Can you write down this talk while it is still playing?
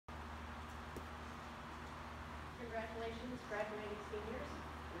congratulations, graduating seniors.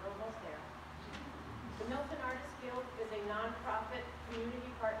 You're almost there. The Milton Artists Guild is a nonprofit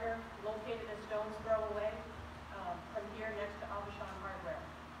community partner located a stone's throw away from here next to Abishan Hardware.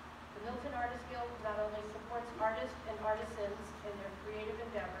 The Milton Artists Guild not only supports artists and artisans in their creative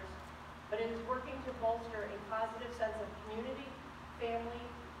endeavors, but it is working to bolster a positive sense of community, family,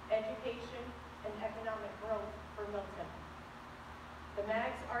 education, and economic growth for Milton. The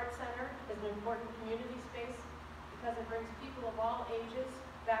MAGS Art Center is an important community space because it brings people of all ages,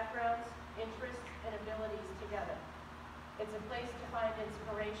 backgrounds, interests, and abilities together. It's a place to find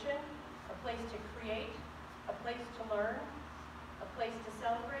inspiration, a place to create, a place to learn, a place to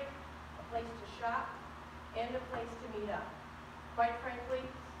celebrate, a place to shop, and a place to meet up. Quite frankly,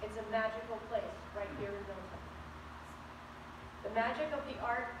 it's a magical place right here in Milton. The magic of the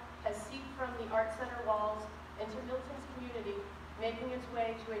art has seeped from the Art Center walls into Milton's community, making its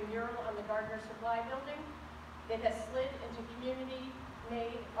way to a mural on the Gardner Supply Building. It has slid into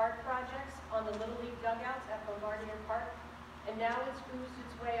community-made art projects on the Little League dugouts at Bombardier Park, and now it's oozed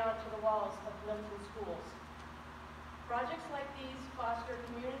its way onto the walls of Milton schools. Projects like these foster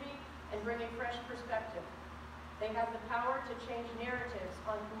community and bring a fresh perspective. They have the power to change narratives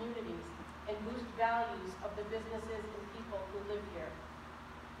on communities and boost values of the businesses and people who live here.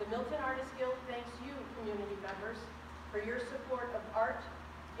 The Milton Artists Guild thanks you, community members, for your support of art,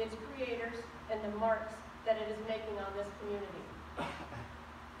 its creators, and the marks that it is making on this community.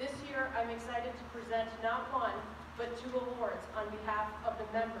 This year, I'm excited to present not one, but 2 awards on behalf of the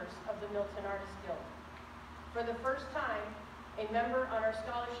members of the Milton Artists Guild. For the first time, a member on our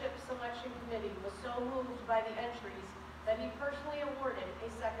scholarship selection committee was so moved by the entries that he personally awarded a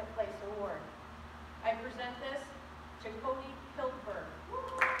second place award. I present this to Cody Hyldburg.